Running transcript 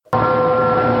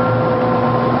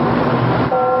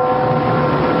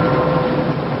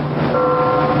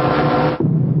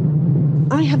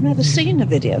a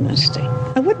video nasty.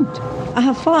 I wouldn't. I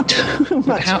have far too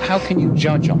much. How can you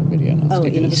judge on a video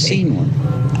nasty? You've never seen one.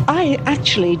 I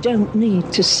actually don't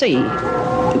need to see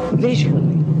visually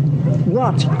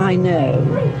what I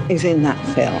know is in that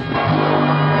film.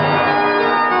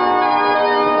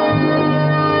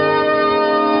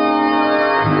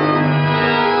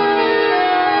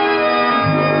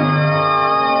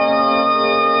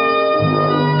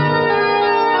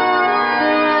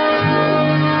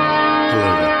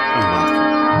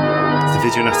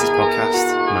 Video Nasties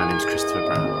podcast. My name's Christopher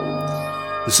Brown.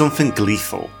 There's something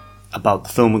gleeful about the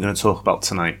film we're going to talk about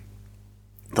tonight,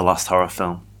 the last horror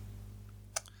film,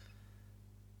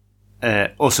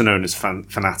 also known as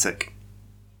Fanatic.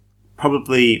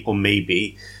 Probably or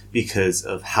maybe because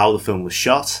of how the film was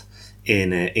shot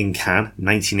in Cannes,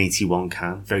 1981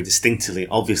 Cannes, very distinctively,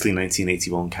 obviously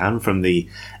 1981 Cannes, from the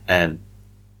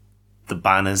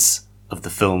banners of the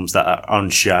films that are on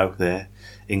show there,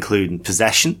 including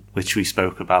Possession, which we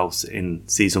spoke about in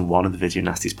season 1 of the Video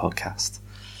Nasties podcast.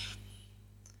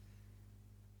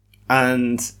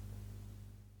 And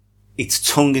its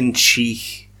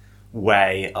tongue-in-cheek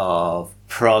way of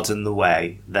prodding the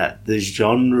way that the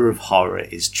genre of horror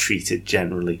is treated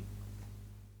generally.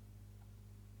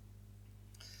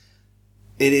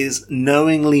 It is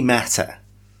knowingly meta.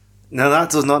 Now,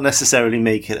 that does not necessarily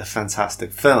make it a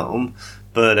fantastic film,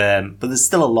 but there's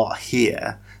still a lot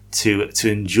here to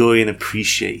enjoy and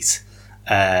appreciate,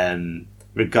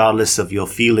 regardless of your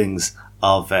feelings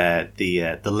of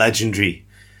the legendary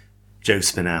Joe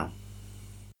Spinell.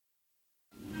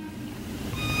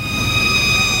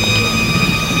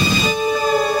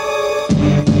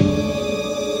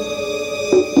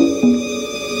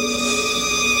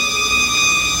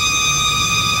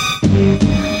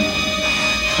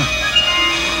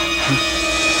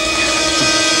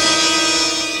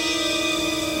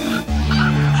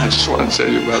 I just want to tell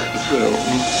you about the film.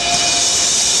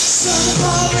 Some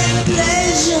call it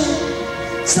pleasure,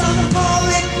 some call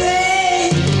it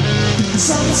pain.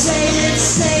 Some say it's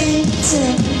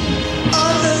Satan,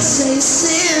 others say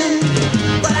sin.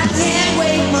 But I can't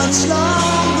wait much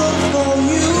longer for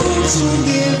you to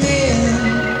give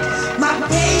in. My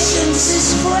patience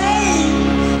is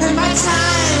fraying and my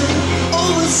time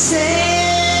overstayed.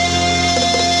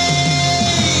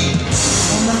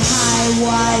 On the high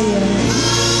wire.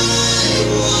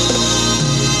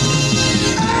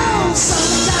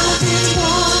 Sometimes it's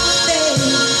one thing,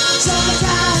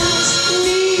 sometimes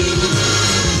me.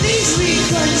 Please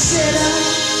reconsider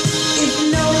if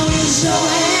no is your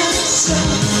answer.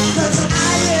 'Cause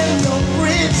I am your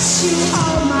prince, you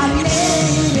are my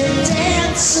lady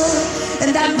dancer.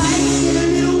 And I might get a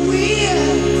little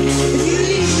weird if you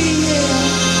leave me here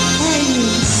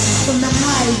hanging from the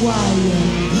high wire.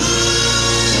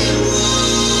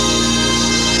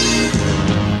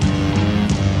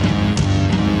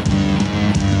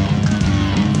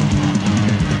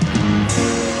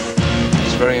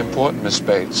 Very important, Miss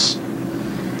Bates,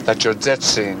 that your death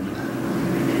scene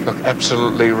look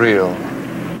absolutely real.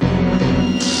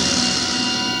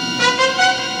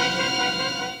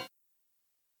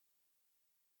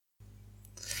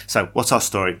 So, what's our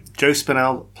story? Joe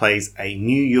Spinell plays a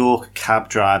New York cab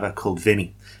driver called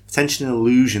Vinny, potentially an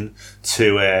allusion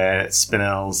to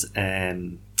Spinell's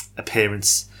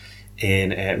appearance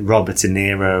in Robert De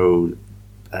Niro,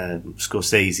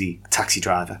 Scorsese, Taxi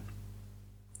Driver.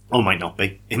 Or might not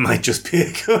be. It might just be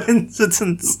a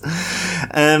coincidence.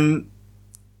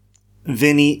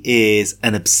 Vinny is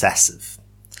an obsessive.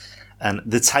 And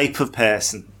the type of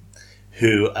person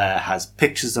who has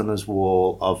pictures on his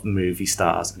wall of movie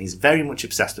stars. And he's very much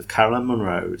obsessed with Caroline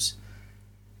Munro's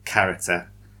character,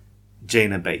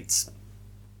 Jaina Bates.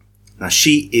 Now,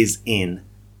 she is in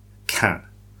Cannes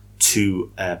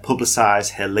to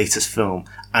publicise her latest film.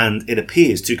 And it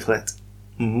appears to collect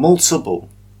multiple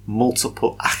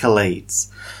accolades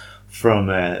from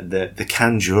the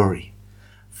Cannes jury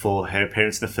for her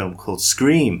appearance in a film called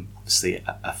Scream. Obviously,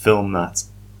 a film that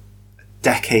a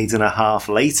decade and a half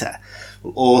later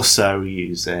will also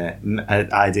use an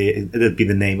idea. It'd be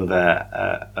the name of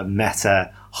a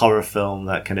meta horror film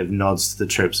that kind of nods to the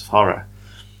tropes of horror.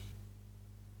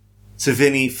 So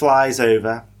Vinny flies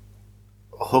over,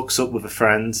 hooks up with a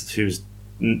friend who's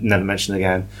never mentioned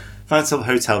again, finds himself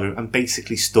a hotel room, and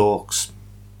basically stalks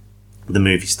the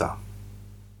movie star.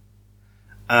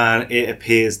 And it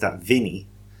appears that Vinny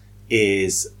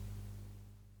is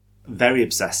very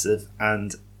obsessive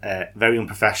and very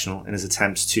unprofessional in his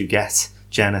attempts to get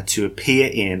Jenna to appear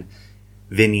in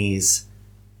Vinny's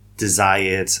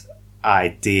desired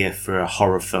idea for a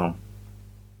horror film.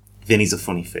 Vinny's a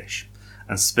funny fish.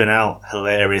 And Spinell,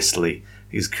 hilariously,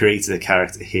 who's created a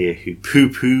character here who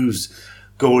poo-poos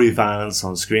gory violence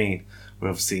on screen.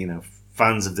 Where obviously,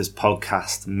 fans of this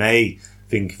podcast may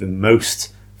think of him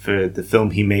most for the film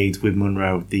he made with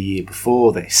Munro the year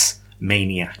before this,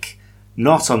 Maniac.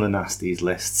 Not on the nasties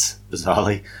lists,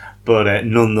 bizarrely, but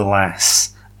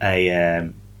nonetheless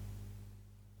a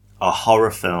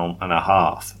horror film and a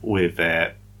half with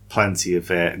plenty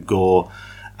of gore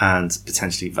and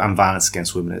potentially violence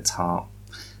against women at its heart.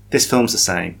 This film's the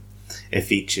same. It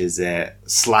features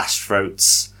slashed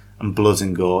throats and blood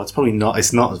and gore.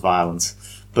 It's not as violent,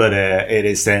 but it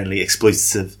is certainly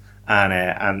exploitative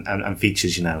and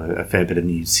features a fair bit of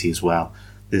nudity as well.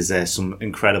 There's some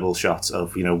incredible shots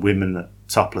of women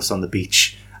topless on the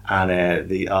beach, and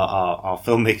our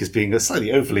filmmakers being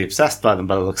slightly overly obsessed by them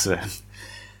by the looks of it.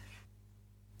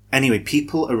 Anyway,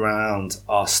 people around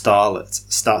our starlet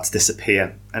start to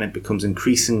disappear, and it becomes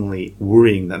increasingly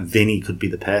worrying that Vinny could be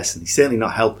the person. He's certainly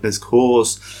not helping his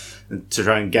cause to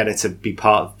try and get her to be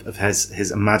part of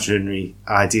his imaginary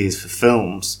ideas for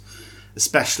films,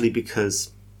 especially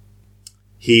because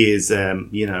he is,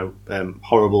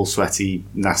 horrible, sweaty,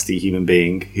 nasty human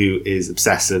being who is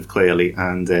obsessive, clearly,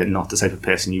 and not the type of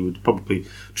person you would probably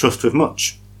trust with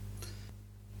much.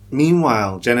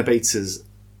 Meanwhile, Jenna Bates's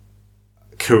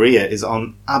career is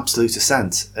on absolute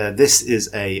ascent. This is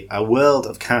a world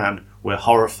of Cannes where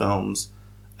horror films,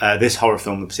 this horror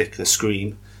film in particular,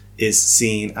 Scream, is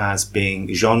seen as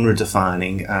being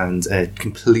genre-defining and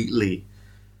completely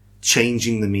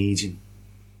changing the medium.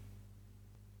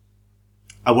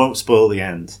 I won't spoil the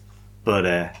end,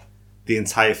 but the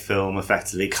entire film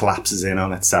effectively collapses in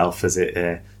on itself as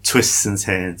it twists and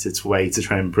turns its way to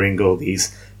try and bring all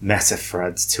these meta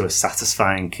threads to a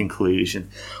satisfying conclusion.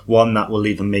 One that will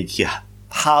either make you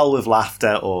howl with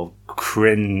laughter or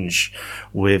cringe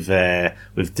with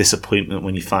disappointment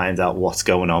when you find out what's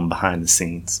going on behind the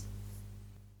scenes.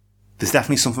 There's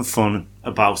definitely something fun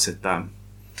about it, then.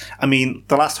 I mean,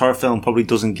 the last horror film probably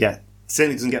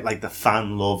certainly doesn't get like the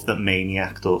fan love that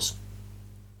Maniac does,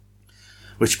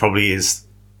 which probably is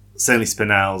certainly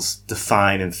Spinell's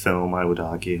defining film, I would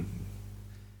argue.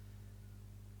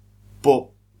 But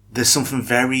there's something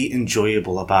very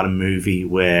enjoyable about a movie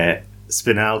where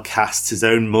Spinell casts his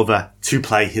own mother to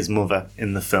play his mother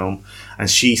in the film,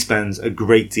 and she spends a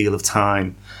great deal of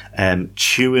time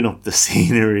chewing up the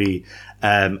scenery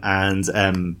and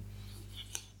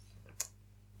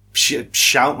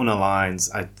shouting her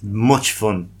lines. Much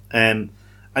fun. And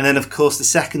then, of course, the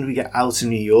second we get out of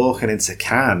New York and into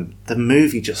Cannes, the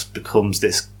movie just becomes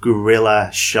this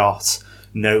guerrilla shot,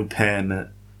 no permit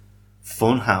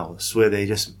funhouse where they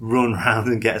just run around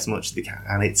and get as much as they can,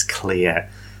 and it's clear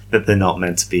that they're not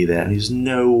meant to be there. And there's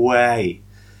no way,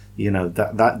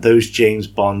 that those James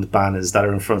Bond banners that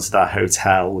are in front of that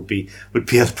hotel would be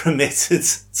permitted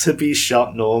to be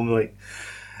shot normally.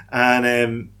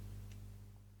 And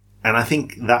I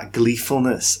think that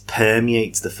gleefulness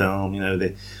permeates the film.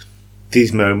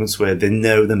 These moments where they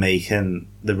know they're making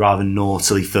the rather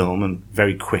naughtily film, and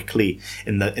very quickly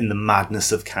in the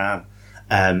madness of Cannes,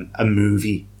 a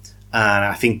movie, and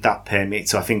I think that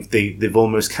permeates. So I think they've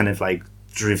almost kind of like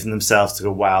driven themselves to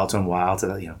go wild and wild.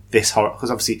 This horror,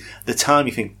 because obviously the time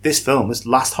you think this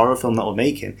last horror film that we're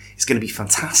making is going to be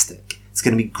fantastic. It's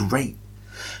going to be great.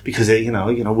 Because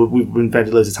we've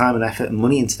invested loads of time and effort and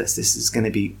money into this. This is going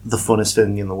to be the funnest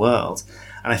thing in the world,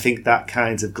 and I think that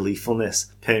kind of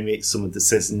gleefulness permeates some of the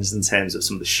decisions in terms of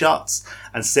some of the shots,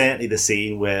 and certainly the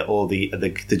scene where all the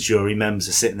jury members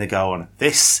are sitting there going,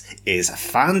 "This is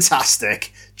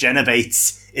fantastic. Jenna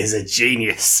Bates is a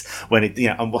genius." When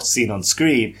and what's seen on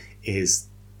screen is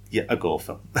a gore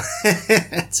film,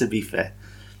 to be fair,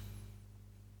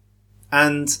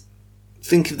 and.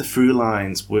 Think of the through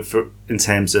lines in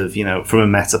terms of, from a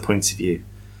meta point of view.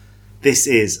 This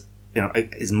is,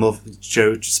 his mother,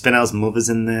 Joe Spinell's mother's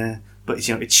in there, but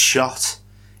it's shot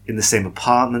in the same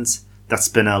apartment that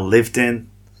Spinell lived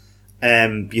in.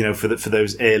 For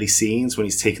those early scenes when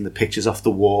he's taking the pictures off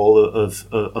the wall of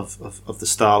the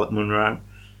starlet Munro.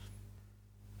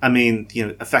 I mean,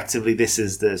 effectively this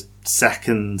is the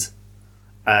second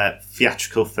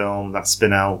theatrical film that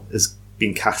Spinell is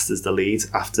been cast as the lead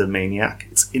after Maniac.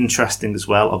 It's interesting as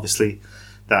well, obviously,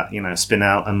 that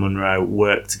Spinell and Munro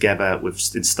work together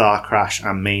in Star Crash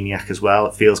and Maniac as well.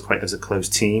 It feels quite as a close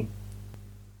team.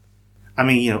 I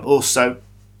mean, also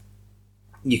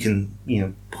you can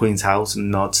point out and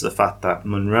nod to the fact that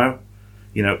Munro,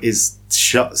 is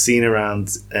seen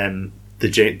around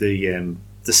the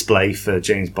display for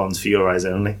James Bond's For Your Eyes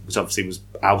Only, which obviously was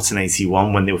out in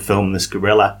 1981 when they were filming this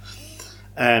guerrilla.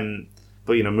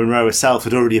 But Munro herself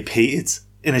had already appeared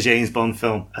in a James Bond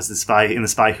film as the spy in The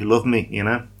Spy Who Loved Me.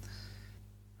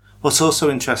 What's also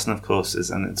interesting, of course, is,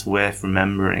 and it's worth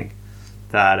remembering,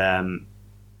 that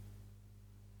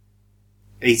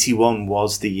 81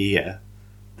 was the year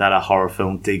that a horror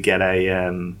film did get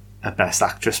a Best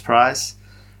Actress prize.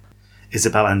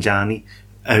 Isabelle Adjani,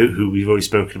 who we've already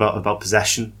spoken about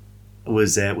Possession,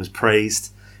 was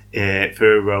praised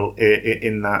for a role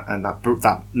in that, and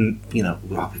that you know,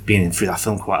 we've been through that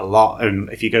film quite a lot. And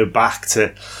if you go back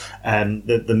to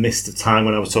the mist of time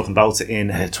when I was talking about it in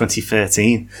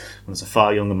 2013, when I was a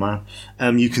far younger man,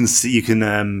 you can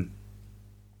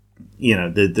you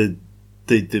know, the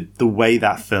way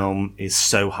that film is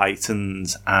so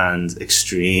heightened and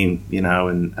extreme, you know,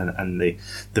 and the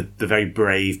very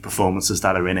brave performances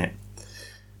that are in it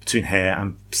between her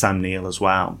and Sam Neill as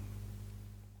well.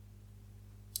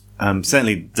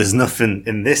 Certainly, there's nothing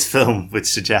in this film which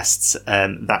suggests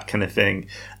that kind of thing.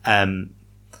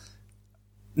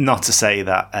 Not to say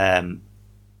that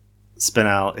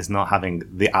Spinell is not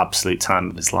having the absolute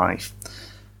time of his life.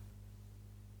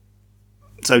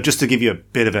 So, just to give you a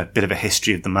bit of a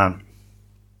history of the man,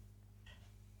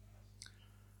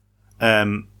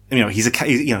 you know,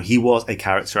 he was a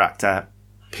character actor,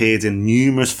 appeared in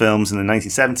numerous films in the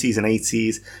 1970s and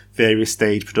 80s, various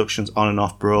stage productions on and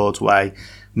off Broadway,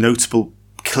 notable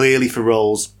clearly for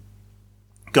roles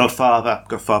Godfather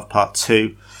Part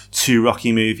 2, two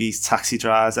Rocky movies, Taxi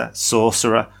Driver,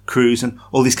 Sorcerer, Cruising,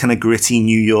 all these kind of gritty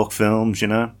New York films, you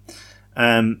know.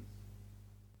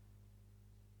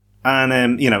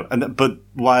 You know, but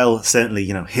while certainly,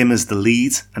 you know, him as the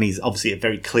lead, and he's obviously a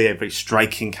very clear, very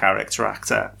striking character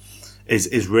actor,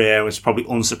 is rare. It's probably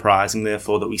unsurprising,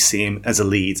 therefore, that we see him as a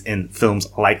lead in films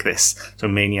like this. So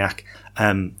Maniac,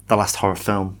 the last horror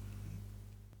film.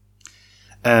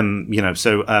 You know,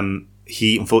 so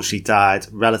he unfortunately died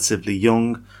relatively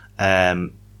young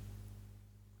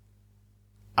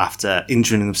after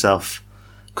injuring himself,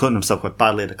 cutting himself quite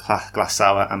badly at a glass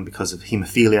tower, and because of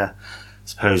haemophilia,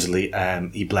 supposedly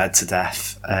he bled to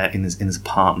death in his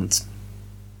apartment.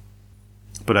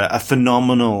 But a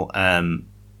phenomenal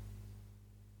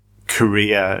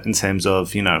career in terms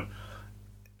of, you know,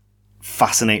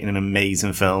 fascinating and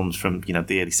amazing films from, you know,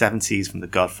 the early 70s, from The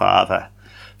Godfather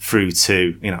through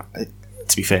to, you know,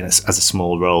 to be fair, as a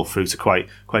small role, through to quite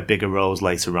bigger roles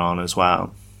later on as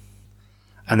well.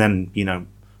 And then, you know,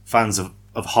 fans of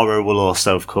horror will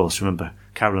also, of course, remember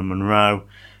Carolyn Monroe,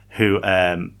 who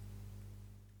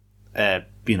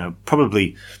you know,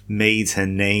 probably made her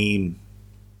name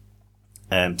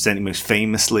certainly most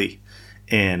famously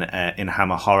in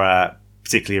Hammer horror,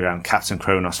 particularly around Captain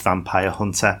Kronos Vampire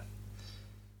Hunter.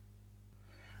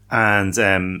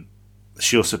 And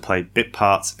she also played bit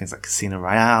parts in things like Casino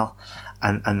Royale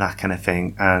and that kind of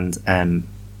thing, and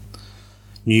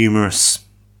numerous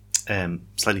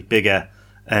slightly bigger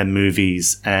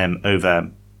movies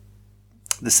over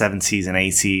the 70s and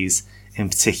 80s. In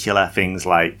particular, things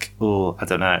like,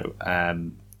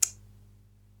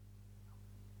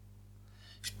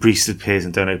 briefly appears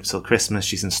in Don't Open Till Christmas.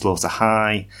 She's in Slaughter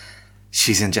High.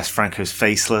 She's in Jess Franco's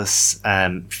Faceless.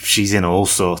 She's in all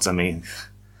sorts. I mean,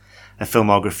 her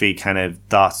filmography kind of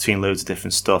darts between loads of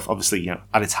different stuff. Obviously, you know,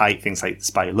 at its height, things like The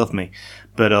Spy Who Loved Me,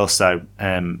 but also,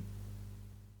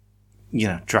 you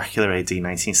know, Dracula AD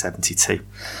 1972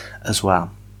 as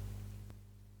well.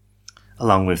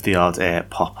 Along with the odd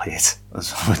pop hit,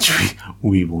 which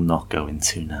we will not go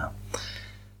into now.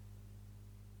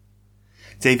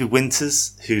 David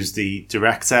Winters, who's the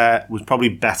director, was probably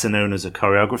better known as a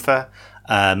choreographer.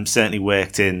 Certainly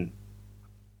worked in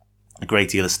a great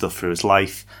deal of stuff through his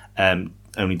life.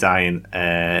 Only dying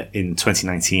in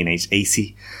 2019, aged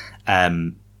 80.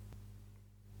 You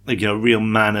know, a real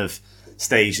man of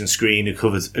stage and screen who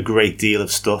covered a great deal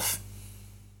of stuff.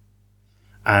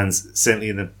 And certainly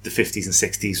in the 50s and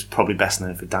 60s, probably best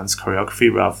known for dance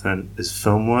choreography rather than his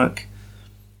film work.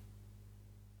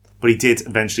 But he did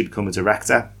eventually become a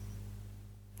director,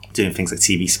 doing things like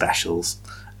TV specials,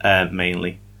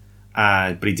 mainly.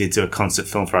 But he did do a concert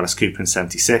film for Alice Cooper in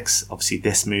 76, obviously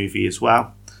this movie as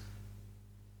well.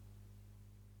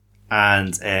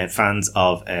 And fans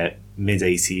of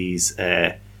mid-80s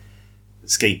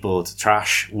skateboard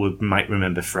trash might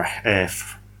remember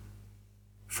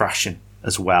Thrashing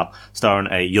as well, starring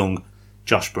a young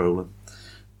Josh Brolin.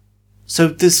 So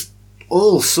there's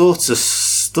all sorts of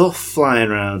stuff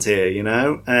flying around here, you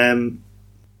know.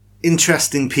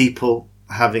 Interesting people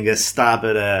having a stab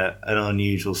at an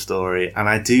unusual story, and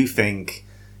I do think,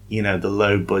 you know, the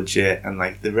low budget and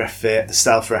like the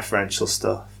self-referential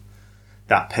stuff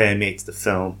that permeates the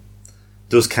film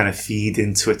does kind of feed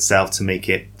into itself to make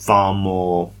it far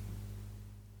more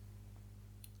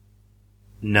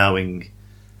knowing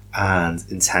and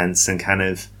intense, and kind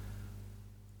of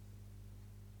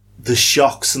the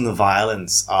shocks and the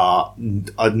violence are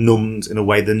numbed in a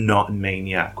way they're not in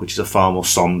Maniac, which is a far more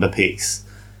somber piece,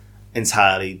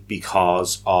 entirely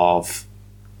because of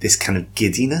this kind of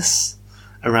giddiness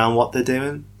around what they're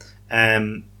doing.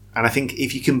 And I think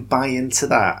if you can buy into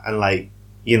that and, like,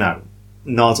 you know,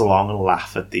 nod along and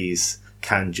laugh at these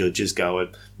kind judges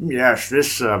going, yes,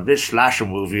 this slasher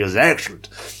movie is excellent,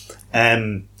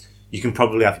 you can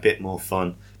probably have a bit more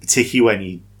fun, particularly when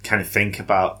you kind of think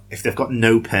about if they've got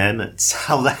no permits,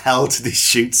 how the hell do they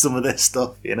shoot some of this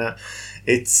stuff? You know,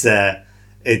 it's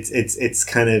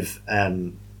kind of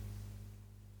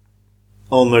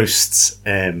almost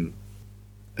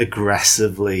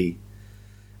aggressively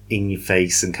in your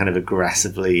face and kind of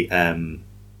aggressively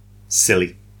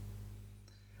silly.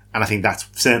 And I think that's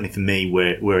certainly for me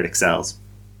where it excels.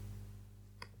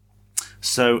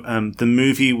 So the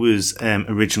movie was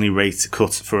originally rated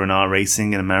cut for an R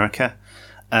rating in America,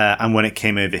 and when it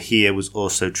came over here was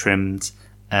also trimmed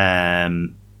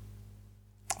for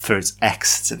its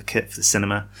X certificate for the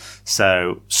cinema.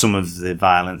 So some of the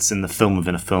violence in the film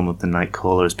within a film of The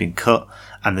Nightcaller has been cut,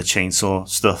 and the chainsaw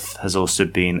stuff has also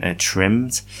been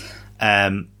trimmed.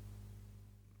 So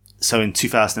in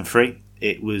 2003,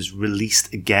 it was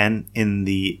released again in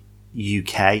the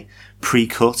UK,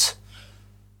 pre-cut.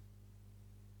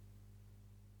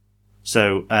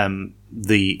 So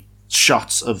the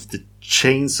shots of the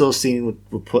chainsaw scene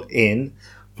were put in,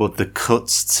 but the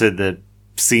cuts to the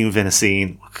scene within a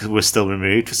scene were still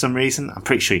removed for some reason. I'm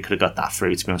pretty sure you could have got that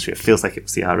through, to be honest with you. It feels like it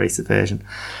was the R-rated version.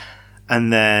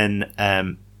 And then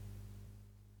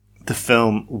the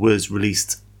film was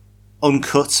released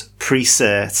uncut,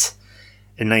 pre-cert,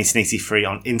 in 1983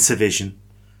 on Intervision,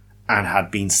 and had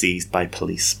been seized by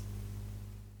police.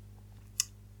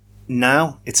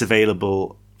 Now it's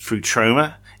available through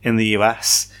Troma in the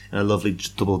US in a lovely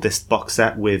double disc box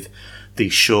set with the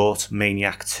short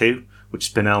Maniac 2,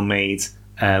 which Spinell made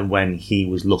when he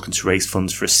was looking to raise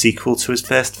funds for a sequel to his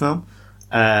first film,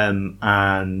 and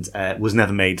was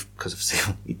never made because of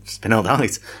Spinell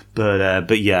died.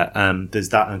 But yeah, there's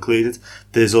that included.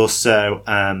 There's also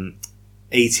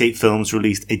 88 Films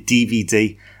released a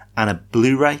DVD and a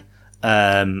Blu-ray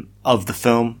of the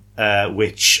film,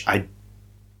 which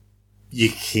you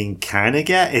can kind of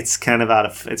get. It's kind of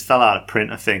it fell out of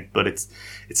print, I think, but it's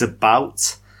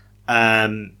about,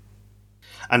 and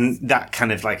that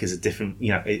kind of like is a different,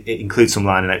 you know, it includes some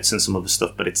liner notes and some other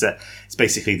stuff, but it's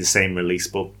basically the same release,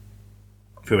 but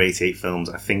through 88 Films.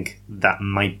 I think that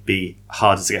might be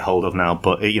harder to get hold of now,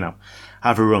 but you know,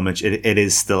 have a rummage. It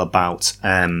is still about,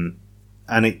 and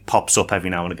it pops up every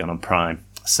now and again on Prime.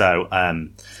 So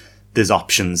there's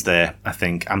options there. I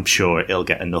think I'm sure it'll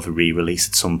get another re-release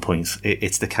at some point.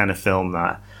 It's the kind of film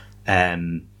that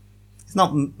it's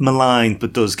not maligned,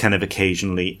 but does kind of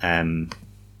occasionally,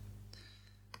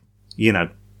 you know,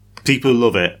 people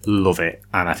love it,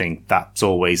 and I think that's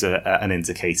always an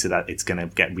indicator that it's going to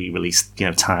get re-released, you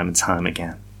know, time and time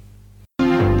again.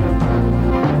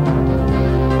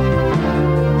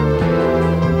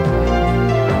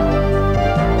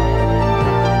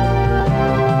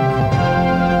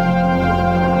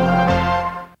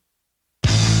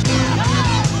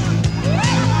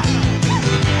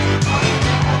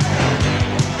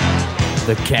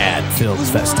 The Cannes Films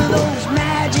Festival,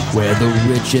 where the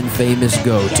rich and famous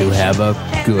go to have a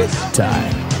good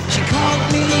time. She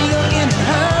caught me looking at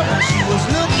her, but she was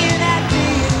looking at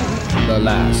me. The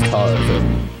last horror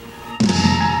film.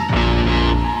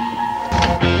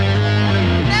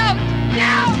 No!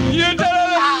 You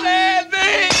don't understand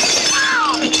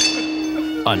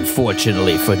me!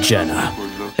 Unfortunately for Jenna,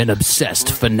 an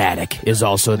obsessed fanatic is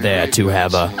also there to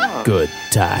have a good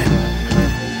time.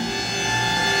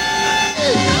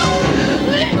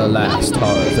 The last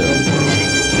horror film.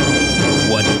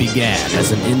 What began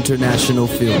as an international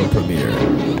film premiere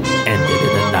ended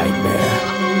in a nightmare.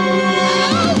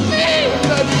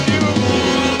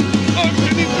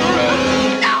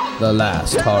 The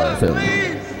last horror film.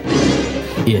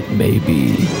 It may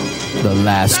be the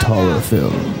last horror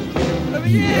film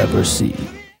you ever see.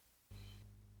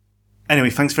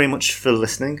 Anyway, thanks very much for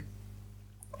listening.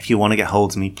 If you want to get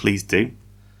hold of me, please do.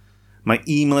 My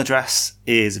email address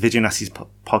is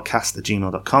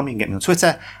videonastispodcast@gmail.com. You can get me on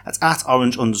Twitter at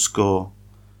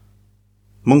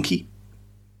 @orange_monkey.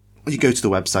 Or you go to the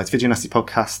website,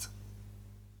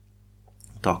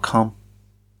 videonastypodcast.com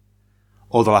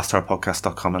or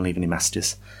thelasthorrorpodcast.com, and leave any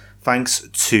messages. Thanks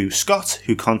to Scott,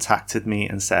 who contacted me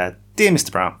and said, "Dear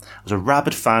Mr. Brown, I was a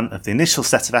rabid fan of the initial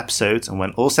set of episodes, and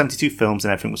when all 72 films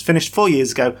and everything was finished 4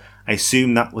 years ago, I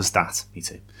assumed that was that." Me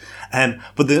too.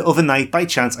 But the other night, by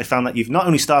chance, I found that you've not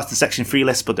only started the Section 3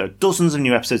 list, but there are dozens of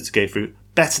new episodes to go through,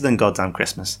 better than goddamn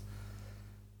Christmas.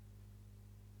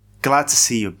 glad to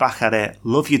see you back at it.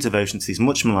 Love your devotion to these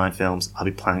much maligned films. I'll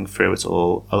be planning through it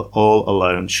all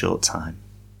alone, short time.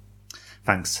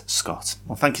 Thanks, Scott.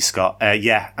 Well, thank you, Scott. I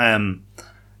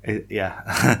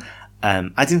didn't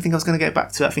think I was going to get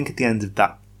back to it. I think at the end of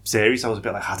that series, I was a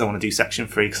bit like, I don't want to do section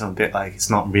 3 because I'm a bit like, it's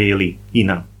not really,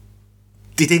 they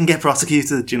didn't get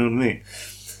prosecuted. Do you know what I mean?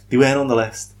 They weren't on the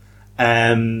list.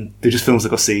 They're just films that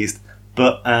got seized.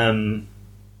 But back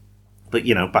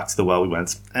to the well we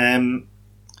went. And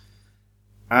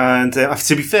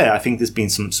to be fair, I think there's been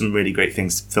some really great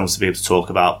films to be able to talk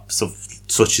about,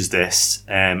 such as this.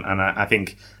 And I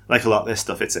think, like a lot of this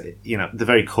stuff, it's the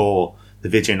very core. The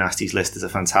Video Nasties list is a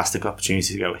fantastic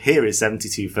opportunity to go, here is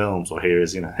 72 films, or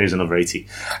here's another 80.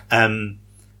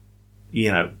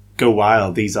 Go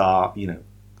wild. These are,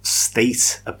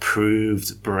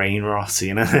 state-approved brain rot,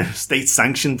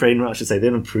 state-sanctioned brain rot, I should say. They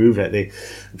don't approve it. They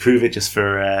approve it just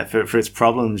for its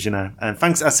problems, And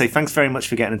thanks very much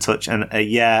for getting in touch. And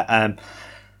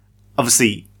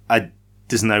obviously,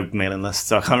 there's no mailing list,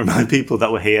 so I can't remind people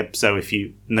that we're here. So if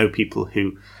you know people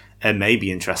who may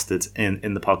be interested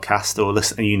in the podcast or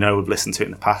listen, and have listened to it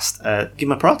in the past, give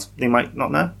them a prod. They might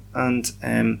not know, and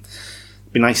it'd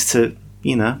be nice to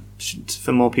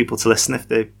for more people to listen if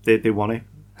they want to.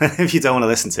 If you don't want to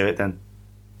listen to it, then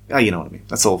you know what I mean.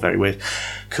 That's all very weird.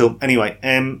 Cool. Anyway,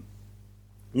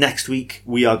 next week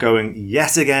we are going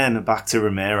yet again back to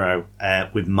Romero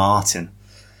with Martin.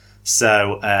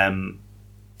 So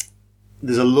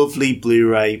there's a lovely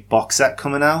Blu-ray box set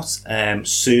coming out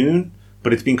soon.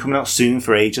 But it's been coming out soon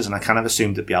for ages, and I kind of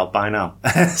assumed it'd be out by now.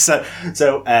 So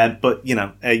there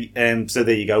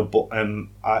you go. But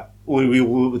we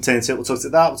will return to it. We'll talk to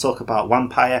that. We'll talk about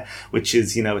Vampire, which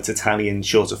is it's Italian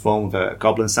shorter form with a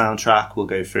Goblin soundtrack. We'll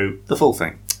go through the full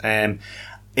thing.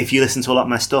 If you listen to a lot of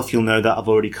my stuff, you'll know that I've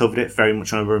already covered it very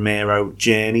much on a Romero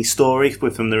journey story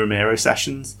from the Romero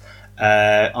sessions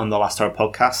on the Last Horror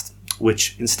podcast,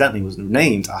 which incidentally was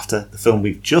named after the film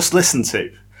we've just listened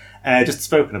to. Just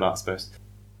spoken about, I suppose.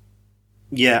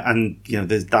 Yeah, and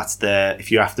that's there.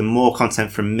 If you're after more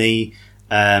content from me,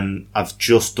 I've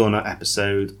just done an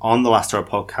episode on the Last Horror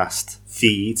podcast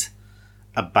feed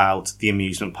about the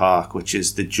amusement park, which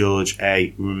is the George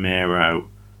A.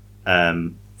 Romero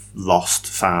lost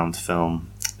found film.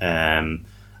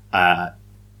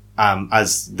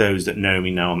 As those that know me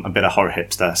know, I'm a bit of horror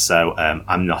hipster, so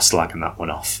I'm not slagging that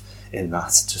one off. In that,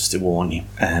 just to warn you,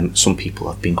 some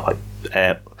people have been quite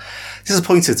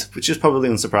disappointed, which is probably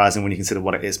unsurprising when you consider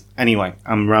what it is. Anyway,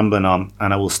 I'm rambling on,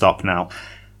 and I will stop now.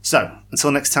 So,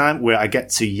 until next time, where I get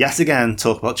to yet again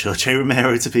talk about George A.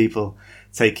 Romero to people,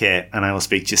 take care, and I will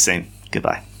speak to you soon.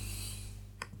 Goodbye.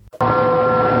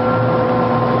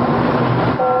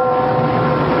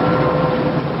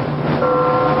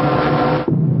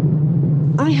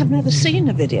 I have never seen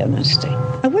a video nasty.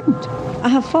 I wouldn't. I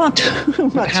have far too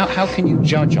much. How can you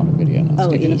judge on a video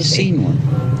nasty? You've never seen one.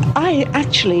 I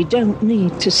actually don't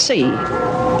need to see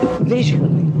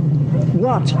visually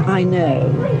what I know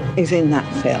is in that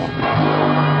film.